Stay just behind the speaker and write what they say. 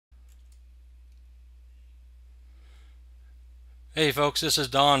Hey folks, this is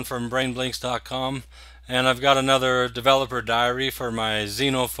Don from brainblinks.com, and I've got another developer diary for my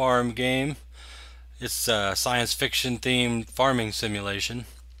XenoFarm game. It's a science fiction themed farming simulation.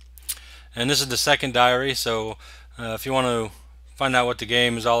 And this is the second diary, so if you want to find out what the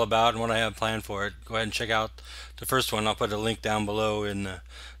game is all about and what I have planned for it, go ahead and check out the first one. I'll put a link down below in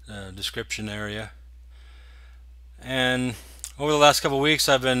the description area. And over the last couple of weeks,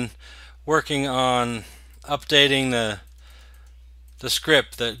 I've been working on updating the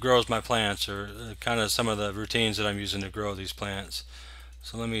script that grows my plants, or kind of some of the routines that I'm using to grow these plants.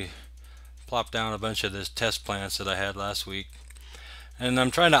 So let me plop down a bunch of this test plants that I had last week. And I'm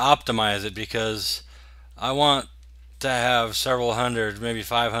trying to optimize it because I want to have several hundred, maybe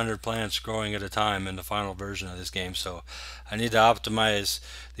 500 plants growing at a time in the final version of this game. So I need to optimize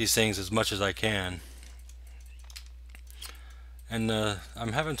these things as much as I can. And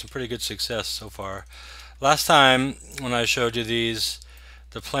I'm having some pretty good success so far. Last time when I showed you these,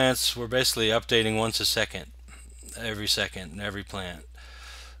 the plants were basically updating once a second, every plant.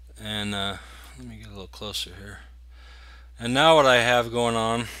 And let me get a little closer here. And now what I have going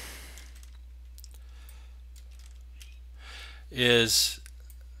on is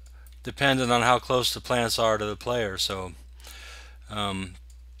dependent on how close the plants are to the player. So um,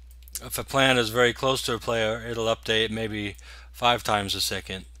 if a plant is very close to a player, it'll update maybe 5 times a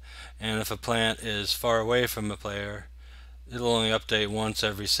second. And if a plant is far away from the player, it'll only update once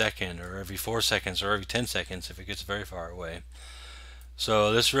every second, or every 4 seconds, or every 10 seconds if it gets very far away.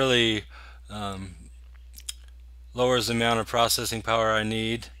 So this really lowers the amount of processing power I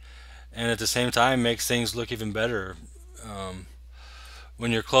need, and at the same time makes things look even better. Um,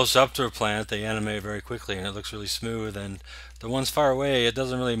 when you're close up to a plant, they animate very quickly and it looks really smooth, and the ones far away, it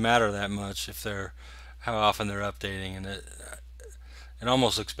doesn't really matter that much if they're how often they're updating, and it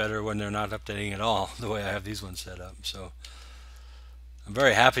almost looks better when they're not updating at all, the way I have these ones set up. So I'm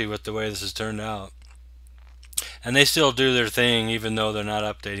very happy with the way this has turned out. And they still do their thing even though they're not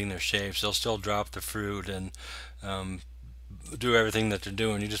updating their shapes. They'll still drop the fruit and um, do everything that they're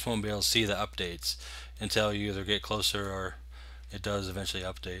doing. You just won't be able to see the updates until you either get closer or it does eventually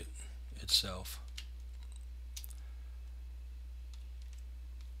update itself.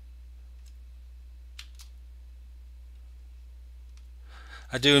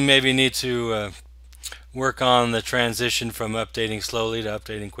 I do maybe need to work on the transition from updating slowly to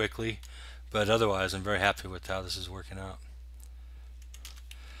updating quickly, but otherwise I'm very happy with how this is working out.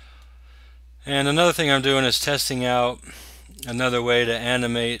 And another thing I'm doing is testing out another way to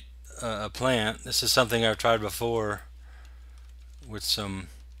animate a plant. This is something I've tried before with some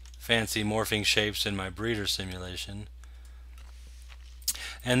fancy morphing shapes in my breeder simulation.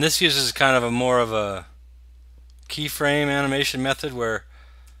 And this uses kind of a more of a keyframe animation method where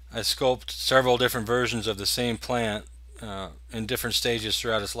I sculpt several different versions of the same plant in different stages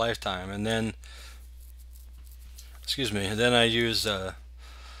throughout its lifetime, and then I use a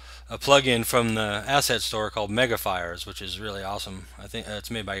plugin from the asset store called Megafires, which is really awesome. I think it's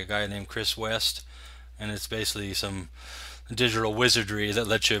made by a guy named Chris West, and it's basically some digital wizardry that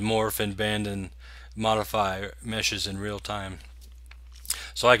lets you morph and bend and modify meshes in real time.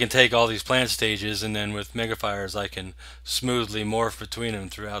 So I can take all these plant stages, and then with Megafires I can smoothly morph between them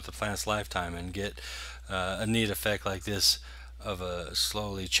throughout the plant's lifetime and get a neat effect like this of a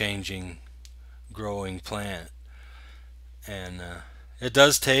slowly changing, growing plant. And it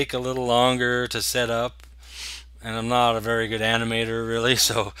does take a little longer to set up, and I'm not a very good animator really,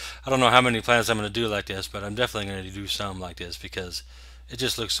 so I don't know how many plants I'm going to do like this, but I'm definitely going to do some like this because it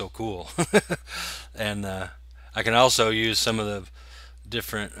just looks so cool. And I can also use some of the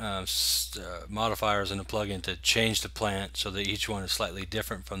different modifiers in the plugin to change the plant so that each one is slightly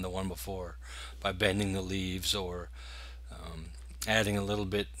different from the one before by bending the leaves or adding a little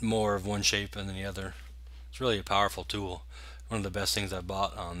bit more of one shape than the other. It's really a powerful tool. One of the best things I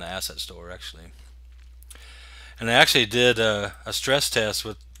bought on the asset store, actually. And I actually did a stress test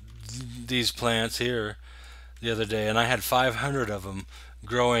with these plants here the other day, and I had 500 of them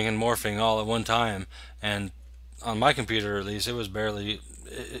growing and morphing all at one time. And on my computer, at least, it was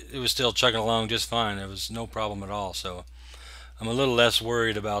it was still chugging along just fine. There was no problem at all. So I'm a little less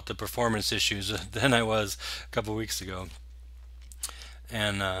worried about the performance issues than I was a couple weeks ago.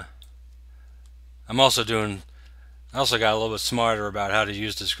 And I'm also doing I also got a little bit smarter about how to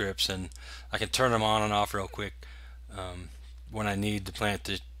use the scripts, and I can turn them on and off real quick when I need the plant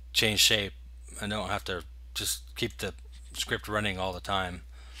to change shape. I don't have to just keep the script running all the time,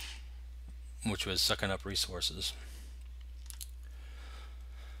 which was sucking up resources.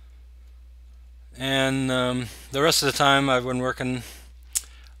 And the rest of the time I've been working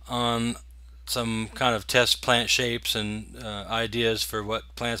on some kind of test plant shapes and ideas for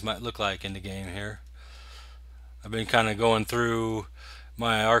what plants might look like in the game here. I've been kind of going through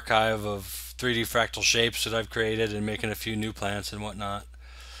my archive of 3D fractal shapes that I've created and making a few new plants and whatnot.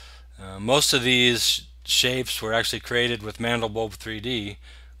 Most of these shapes were actually created with Mandelbulb 3D,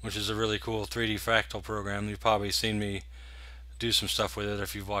 which is a really cool 3D fractal program. You've probably seen me do some stuff with it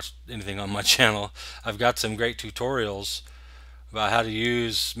if you've watched anything on my channel. I've got some great tutorials about how to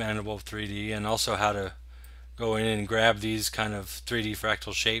use Mandelbulb 3D and also how to go in and grab these kind of 3D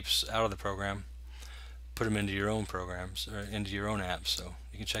fractal shapes out of the program, put them into your own programs or into your own apps. So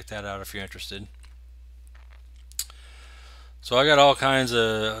you can check that out if you're interested. So I got all kinds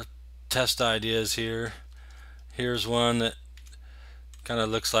of test ideas here. Here's one that kind of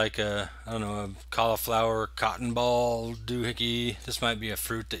looks like a, I don't know, a cauliflower cotton ball doohickey. This might be a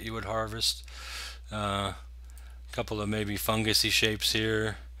fruit that you would harvest. A couple of maybe fungusy shapes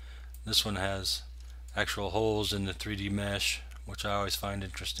here. This one has actual holes in the 3D mesh, which I always find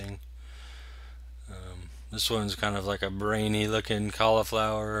interesting. This one's kind of like a brainy looking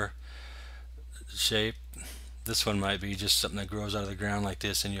cauliflower shape. This one might be just something that grows out of the ground like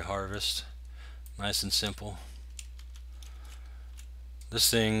this and you harvest. Nice and simple. This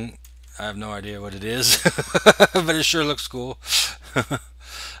thing, I have no idea what it is, but it sure looks cool.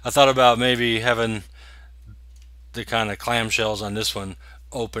 I thought about maybe having the kind of clamshells on this one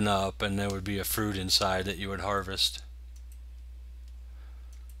open up and there would be a fruit inside that you would harvest.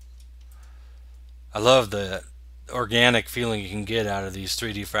 I love the organic feeling you can get out of these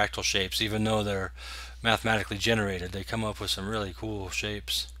 3D fractal shapes, even though they're mathematically generated. They come up with some really cool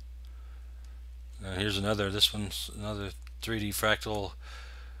shapes. Here's another, this one's another 3D fractal,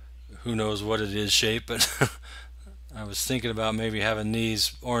 who knows what it is shape, but I was thinking about maybe having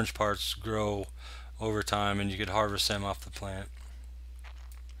these orange parts grow over time and you could harvest them off the plant.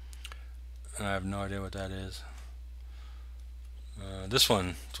 And I have no idea what that is. This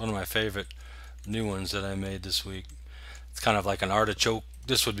one, it's one of my favorite new ones that I made this week. It's kind of like an artichoke.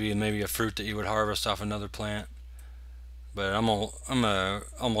 This would be maybe a fruit that you would harvest off another plant, but I'm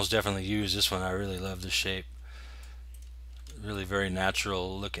almost definitely use this one. I really love this shape. Really very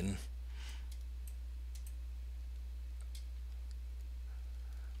natural looking.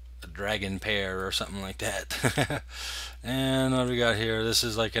 A dragon pear or something like that. And what do we got here? This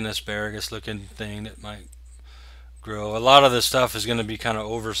is like an asparagus looking thing that might grow. A lot of the stuff is going to be kind of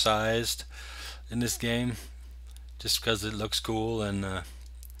oversized in this game just because it looks cool and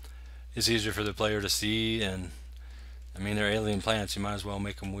it's easier for the player to see, and I mean they're alien plants, you might as well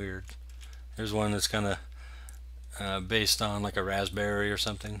make them weird. Here's one that's kind of based on like a raspberry or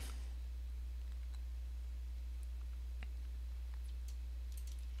something.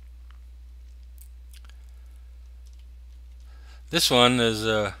 This one is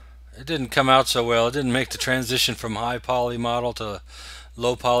it didn't come out so well. It didn't make the transition from high poly model to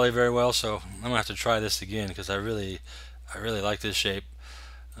low poly very well, so I'm gonna have to try this again because I really like this shape.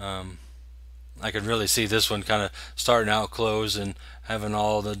 I can really see this one kind of starting out closed and having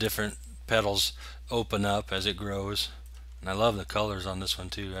all the different petals open up as it grows. And I love the colors on this one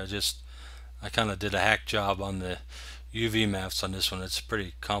too. I kind of did a hack job on the UV maps on this one. It's a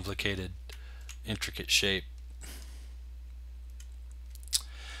pretty complicated, intricate shape.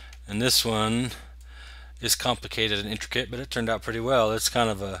 And this one is complicated and intricate, but it turned out pretty well. It's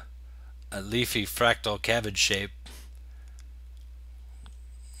kind of a leafy fractal cabbage shape.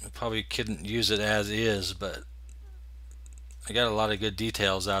 I probably couldn't use it as is, but I got a lot of good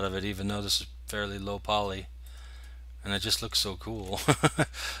details out of it, even though this is fairly low poly. And it just looks so cool.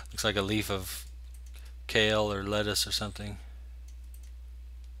 Looks like a leaf of kale or lettuce or something.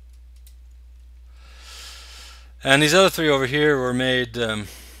 And these other three over here were made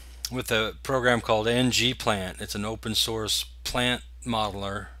with a program called ngPlant. It's an open source plant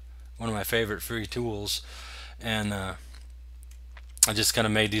modeler, one of my favorite free tools. And I just kind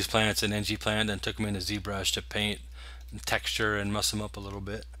of made these plants in ngPlant and took them into ZBrush to paint and texture and muss them up a little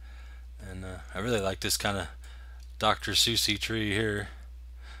bit. And I really like this kind of Dr. Seussy tree here.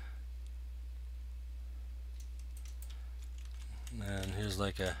 And here's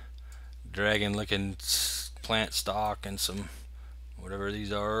like a dragon looking plant stalk and some whatever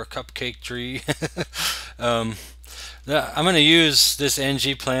these are, a cupcake tree. I'm going to use this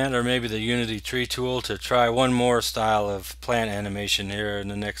ngPlant or maybe the Unity tree tool to try one more style of plant animation here in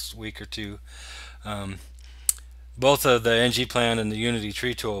the next week or two. Both of the ngPlant and the Unity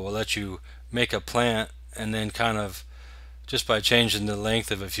tree tool will let you make a plant and then kind of, just by changing the length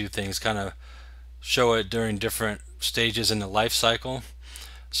of a few things, kind of show it during different stages in the life cycle.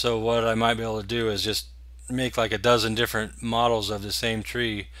 So what I might be able to do is just make like a dozen different models of the same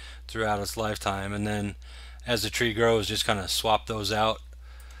tree throughout its lifetime, and then as the tree grows, just kind of swap those out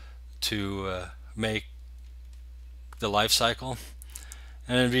to make the life cycle.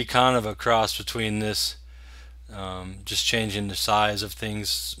 And it'd be kind of a cross between this just changing the size of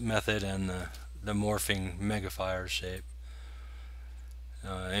things method and the morphing megafire shape.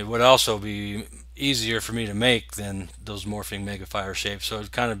 It would also be easier for me to make than those morphing megafire shapes, so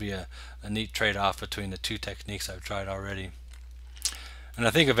it'd kind of be a neat trade-off between the two techniques I've tried already. And I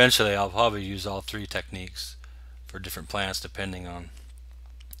think eventually I'll probably use all three techniques for different plants depending on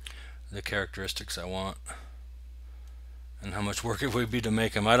the characteristics I want and how much work it would be to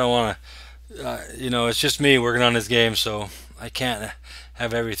make them. I don't want to, it's just me working on this game, so I can't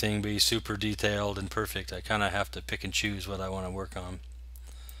have everything be super detailed and perfect. I kind of have to pick and choose what I want to work on.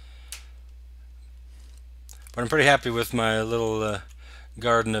 But I'm pretty happy with my little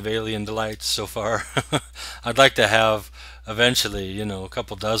garden of alien delights so far. I'd like to have eventually, a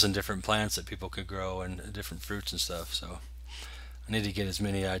couple dozen different plants that people could grow and different fruits and stuff. So I need to get as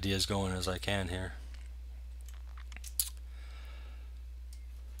many ideas going as I can here.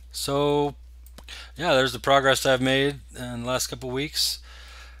 So yeah, there's the progress I've made in the last couple weeks.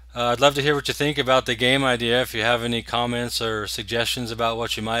 I'd love to hear what you think about the game idea. If you have any comments or suggestions about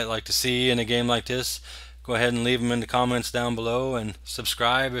what you might like to see in a game like this, go ahead and leave them in the comments down below, and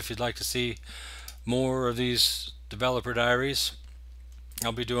subscribe if you'd like to see more of these developer diaries.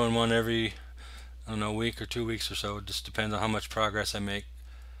 I'll be doing one every, I don't know, week or 2 weeks or so. It just depends on how much progress I make,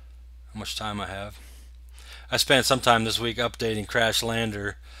 how much time I have. I spent some time this week updating Crash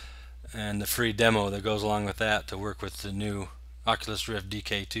Lander and the free demo that goes along with that to work with the new Oculus Rift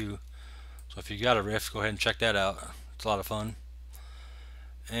DK2. So if you got a Rift, go ahead and check that out. It's a lot of fun.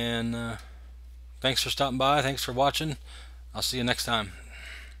 And thanks for stopping by. Thanks for watching. I'll see you next time.